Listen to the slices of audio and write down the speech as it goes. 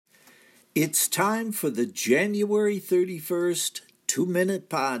It's time for the January 31st 2-Minute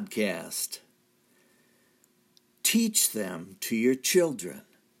Podcast. Teach them to your children.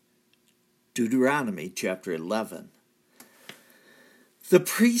 Deuteronomy chapter 11. The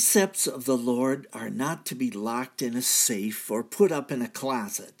precepts of the Lord are not to be locked in a safe or put up in a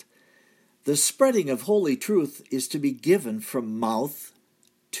closet. The spreading of holy truth is to be given from mouth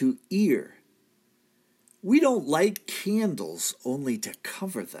to ear. We don't light candles only to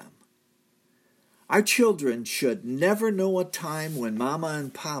cover them. Our children should never know a time when Mama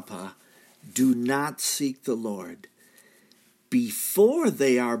and Papa do not seek the Lord. Before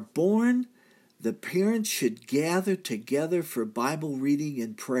they are born, the parents should gather together for Bible reading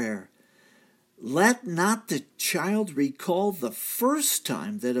and prayer. Let not the child recall the first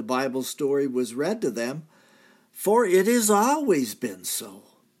time that a Bible story was read to them, for it has always been so.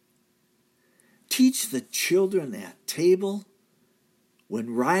 Teach the children at table,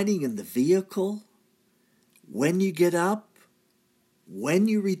 when riding in the vehicle, when you get up, when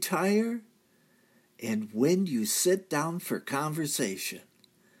you retire, and when you sit down for conversation.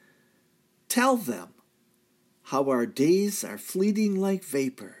 Tell them how our days are fleeting like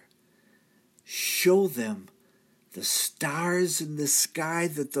vapor. Show them the stars in the sky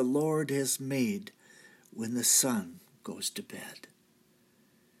that the Lord has made when the sun goes to bed.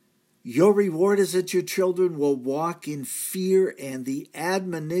 Your reward is that your children will walk in fear and the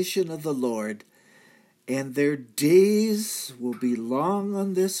admonition of the Lord, and their days will be long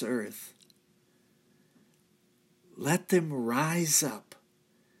on this earth. Let them rise up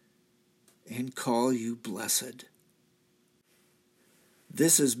and call you blessed.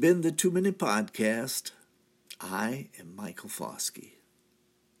 This has been the 2-Minute Podcast. I am Michael Foskey.